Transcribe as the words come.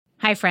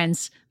Hi,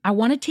 friends. I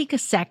want to take a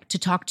sec to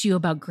talk to you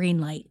about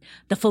Greenlight,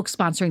 the folks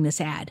sponsoring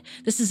this ad.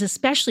 This is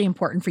especially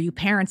important for you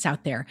parents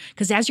out there,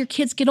 because as your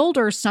kids get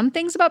older, some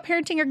things about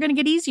parenting are going to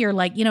get easier,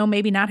 like,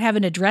 maybe not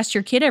having to dress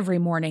your kid every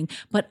morning,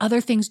 but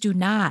other things do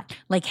not,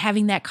 like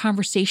having that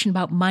conversation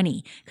about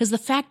money. Because the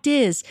fact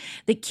is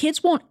that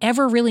kids won't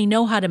ever really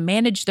know how to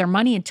manage their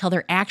money until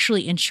they're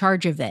actually in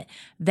charge of it.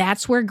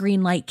 That's where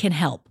Greenlight can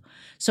help.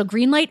 So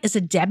Greenlight is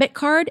a debit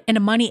card and a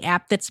money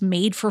app that's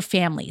made for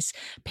families.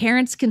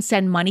 Parents can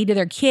send money to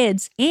their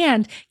kids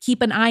and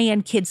keep an eye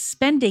on kids'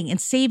 spending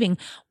and saving,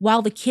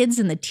 while the kids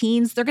and the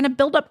teens, they're going to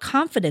build up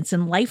confidence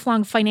and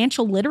lifelong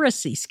financial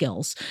literacy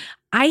skills.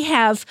 I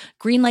have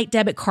Greenlight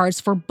debit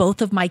cards for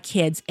both of my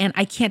kids, and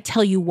I can't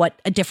tell you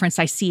what a difference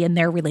I see in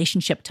their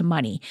relationship to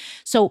money.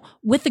 So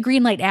with the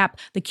Greenlight app,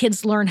 the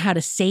kids learn how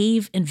to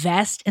save,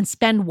 invest, and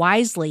spend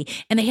wisely,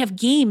 and they have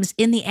games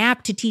in the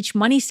app to teach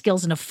money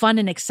skills in a fun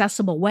and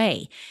accessible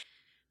way.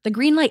 The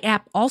Greenlight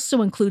app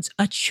also includes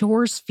a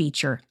chores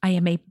feature. I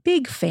am a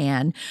big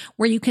fan,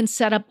 where you can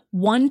set up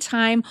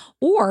one-time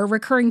or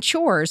recurring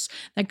chores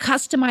that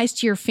customize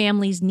to your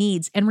family's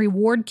needs and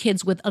reward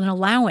kids with an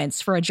allowance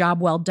for a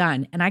job well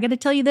done. And I got to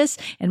tell you this,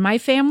 in my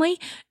family,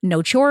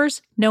 no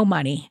chores, no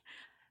money.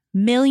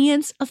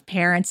 Millions of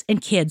parents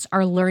and kids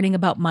are learning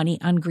about money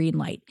on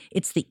Greenlight.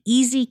 It's the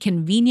easy,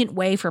 convenient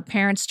way for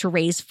parents to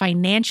raise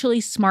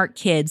financially smart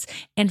kids,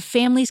 and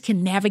families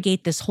can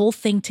navigate this whole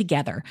thing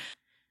together.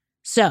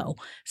 So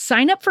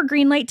sign up for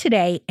Greenlight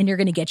today, and you're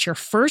going to get your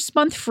first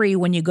month free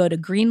when you go to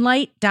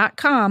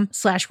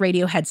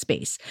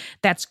greenlight.com/radioheadspace.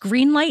 That's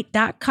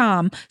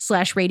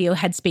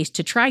greenlight.com/radioheadspace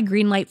to try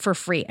Greenlight for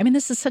free. I mean,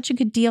 this is such a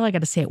good deal. I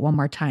got to say it one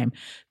more time.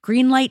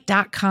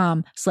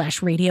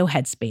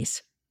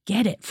 Greenlight.com/radioheadspace.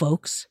 Get it,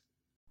 folks.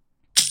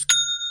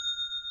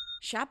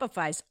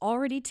 Shopify's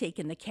already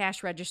taken the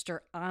cash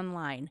register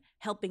online,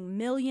 helping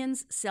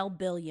millions sell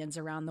billions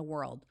around the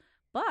world.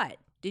 But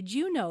did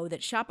you know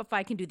that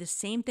Shopify can do the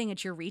same thing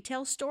at your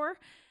retail store?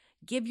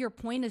 Give your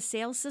point of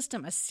sale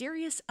system a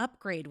serious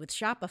upgrade with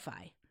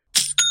Shopify.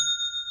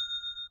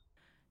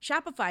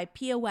 Shopify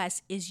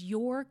POS is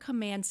your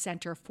command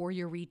center for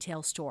your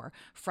retail store.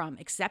 From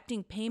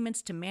accepting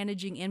payments to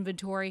managing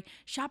inventory,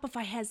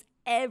 Shopify has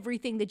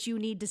everything that you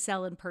need to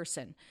sell in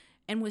person.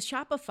 And with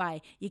Shopify,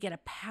 you get a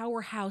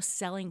powerhouse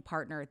selling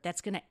partner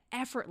that's going to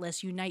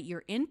effortlessly unite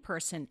your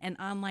in-person and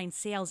online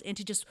sales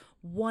into just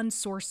one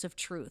source of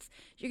truth.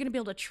 You're going to be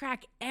able to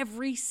track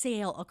every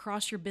sale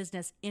across your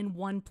business in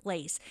one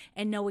place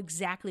and know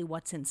exactly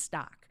what's in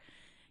stock.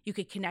 You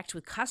could connect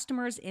with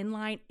customers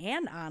inline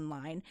and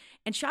online.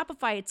 And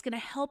Shopify, it's going to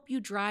help you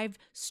drive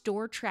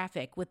store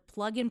traffic with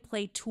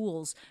plug-and-play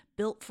tools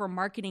built for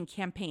marketing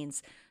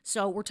campaigns.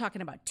 So we're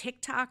talking about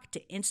TikTok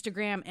to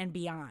Instagram and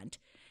beyond.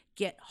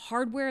 Get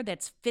hardware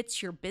that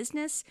fits your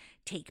business,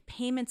 take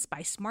payments by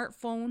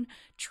smartphone,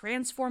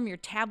 transform your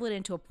tablet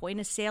into a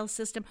point-of-sale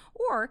system,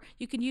 or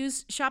you can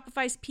use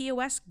Shopify's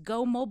POS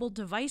Go mobile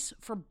device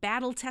for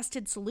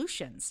battle-tested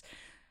solutions.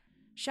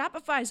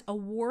 Shopify's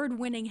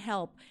award-winning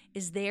help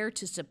is there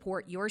to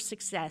support your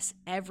success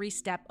every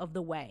step of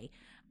the way.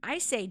 I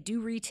say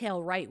do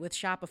retail right with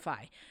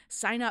Shopify.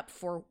 Sign up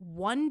for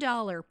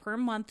 $1 per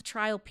month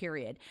trial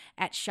period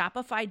at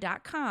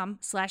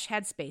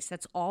shopify.com/headspace.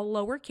 That's all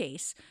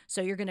lowercase.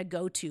 So you're going to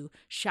go to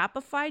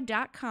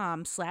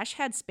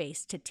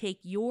shopify.com/headspace to take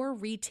your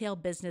retail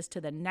business to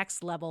the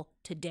next level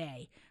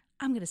today.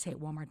 I'm going to say it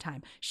one more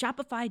time.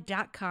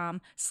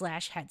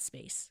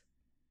 Shopify.com/headspace.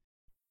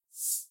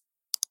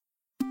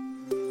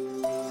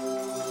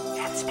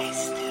 Headspace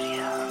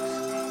Studios.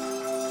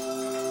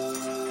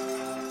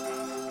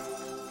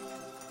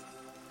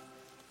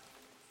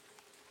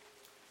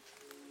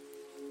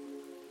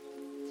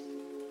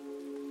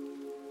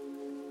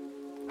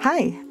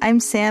 Hi,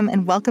 I'm Sam,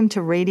 and welcome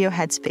to Radio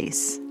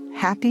Headspace.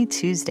 Happy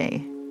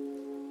Tuesday.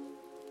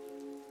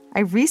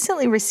 I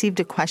recently received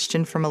a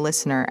question from a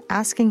listener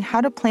asking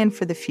how to plan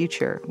for the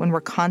future when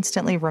we're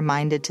constantly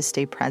reminded to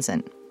stay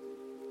present.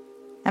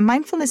 And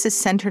mindfulness is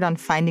centered on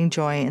finding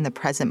joy in the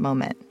present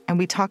moment, and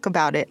we talk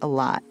about it a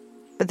lot.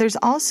 But there's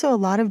also a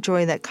lot of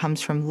joy that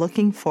comes from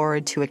looking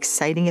forward to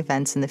exciting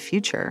events in the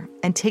future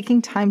and taking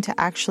time to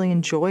actually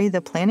enjoy the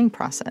planning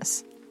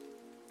process.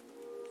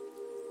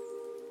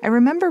 I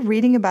remember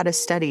reading about a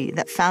study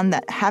that found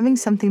that having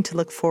something to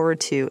look forward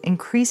to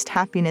increased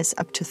happiness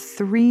up to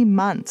 3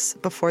 months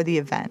before the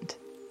event.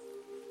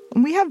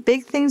 And we have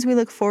big things we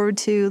look forward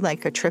to,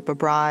 like a trip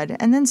abroad,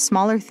 and then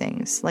smaller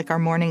things, like our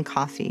morning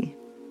coffee.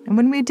 And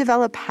when we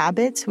develop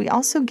habits, we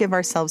also give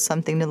ourselves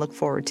something to look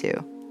forward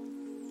to.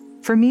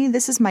 For me,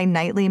 this is my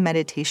nightly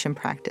meditation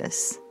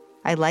practice.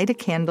 I light a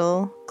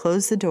candle,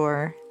 close the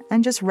door,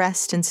 and just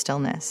rest in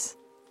stillness.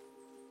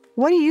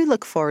 What do you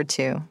look forward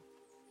to?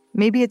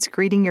 Maybe it's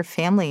greeting your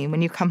family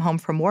when you come home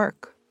from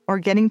work, or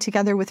getting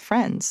together with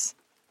friends.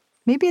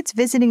 Maybe it's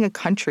visiting a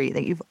country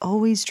that you've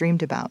always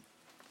dreamed about.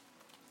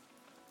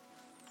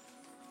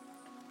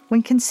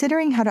 When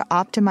considering how to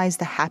optimize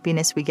the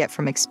happiness we get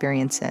from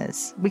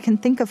experiences, we can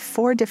think of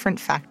 4 different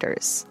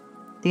factors: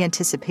 the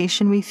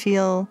anticipation we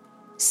feel,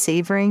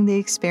 savoring the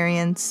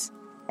experience,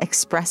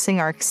 expressing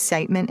our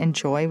excitement and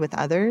joy with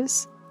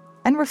others,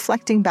 and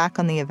reflecting back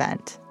on the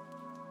event.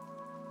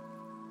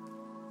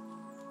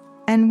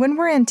 And when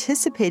we're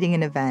anticipating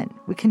an event,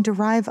 we can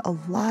derive a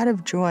lot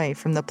of joy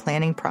from the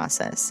planning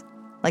process,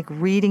 like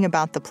reading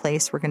about the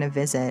place we're going to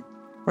visit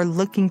or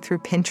looking through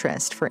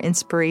Pinterest for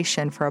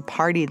inspiration for a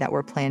party that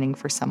we're planning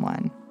for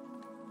someone.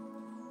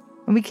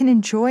 And we can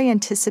enjoy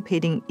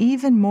anticipating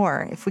even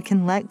more if we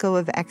can let go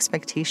of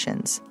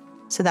expectations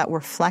so that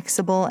we're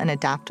flexible and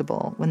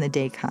adaptable when the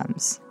day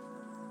comes.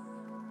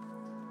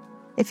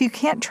 If you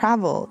can't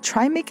travel,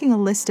 try making a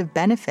list of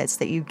benefits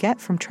that you get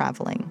from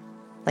traveling,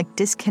 like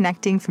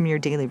disconnecting from your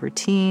daily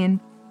routine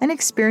and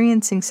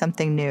experiencing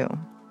something new.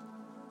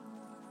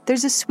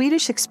 There's a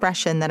Swedish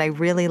expression that I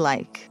really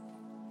like.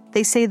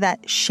 They say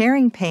that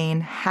sharing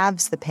pain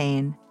halves the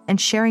pain, and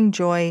sharing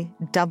joy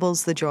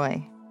doubles the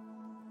joy.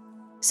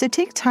 So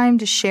take time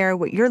to share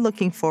what you're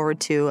looking forward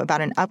to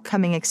about an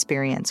upcoming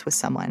experience with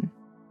someone.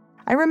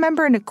 I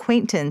remember an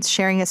acquaintance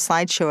sharing a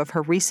slideshow of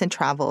her recent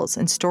travels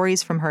and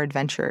stories from her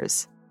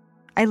adventures.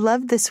 I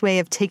loved this way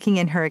of taking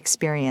in her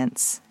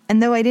experience,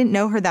 and though I didn't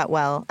know her that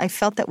well, I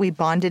felt that we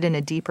bonded in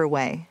a deeper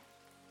way.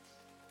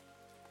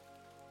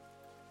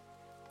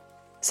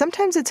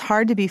 Sometimes it's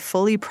hard to be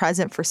fully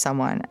present for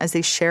someone as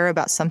they share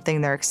about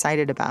something they're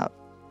excited about,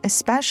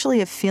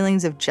 especially if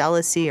feelings of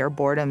jealousy or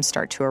boredom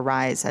start to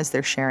arise as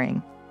they're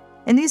sharing.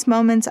 In these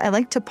moments, I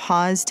like to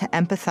pause to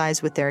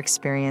empathize with their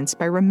experience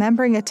by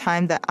remembering a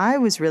time that I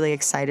was really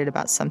excited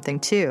about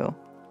something too,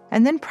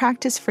 and then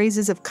practice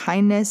phrases of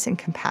kindness and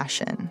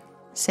compassion,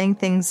 saying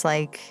things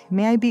like,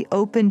 "May I be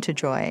open to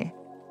joy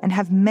and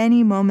have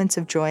many moments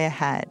of joy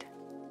ahead,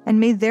 and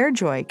may their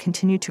joy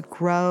continue to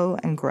grow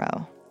and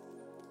grow."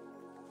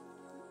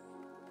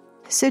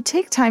 So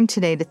take time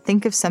today to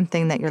think of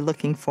something that you're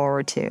looking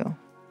forward to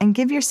and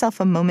give yourself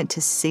a moment to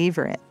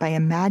savor it by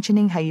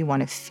imagining how you want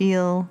to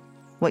feel,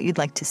 what you'd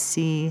like to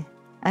see,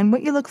 and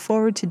what you look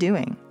forward to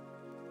doing.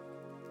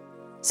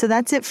 So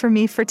that's it for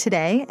me for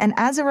today. And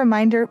as a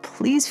reminder,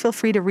 please feel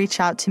free to reach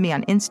out to me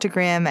on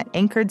Instagram at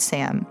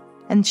AnchoredSam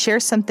and share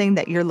something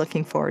that you're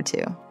looking forward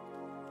to.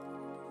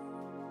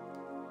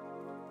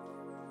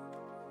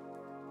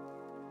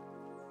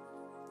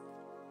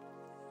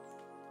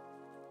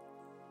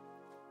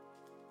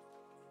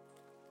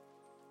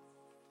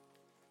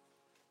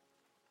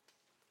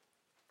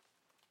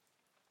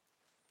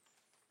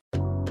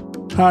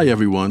 Hi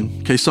everyone,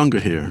 Keisunga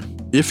here.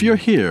 If you're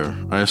here,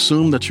 I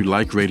assume that you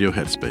like Radio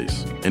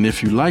Headspace. And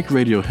if you like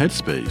Radio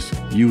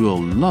Headspace, you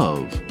will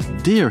love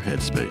Dear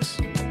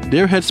Headspace.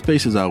 Dear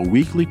Headspace is our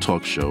weekly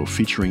talk show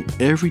featuring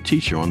every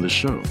teacher on the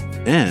show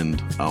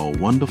and our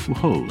wonderful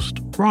host,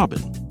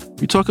 Robin.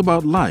 We talk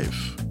about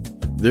life.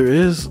 There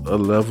is a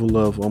level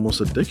of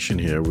almost addiction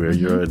here where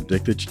you're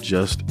addicted to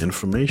just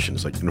information.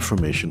 It's like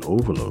information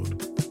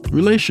overload.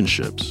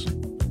 Relationships.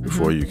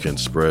 Before you can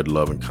spread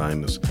love and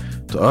kindness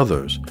to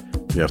others,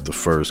 you have to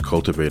first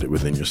cultivate it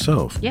within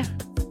yourself. Yeah.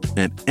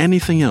 And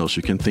anything else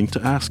you can think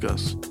to ask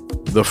us.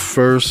 The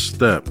first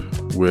step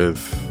with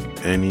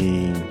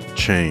any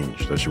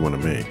change that you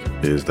want to make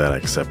is that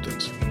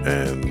acceptance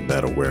and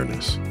that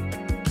awareness.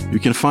 You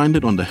can find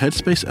it on the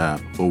Headspace app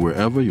or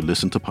wherever you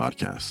listen to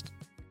podcasts.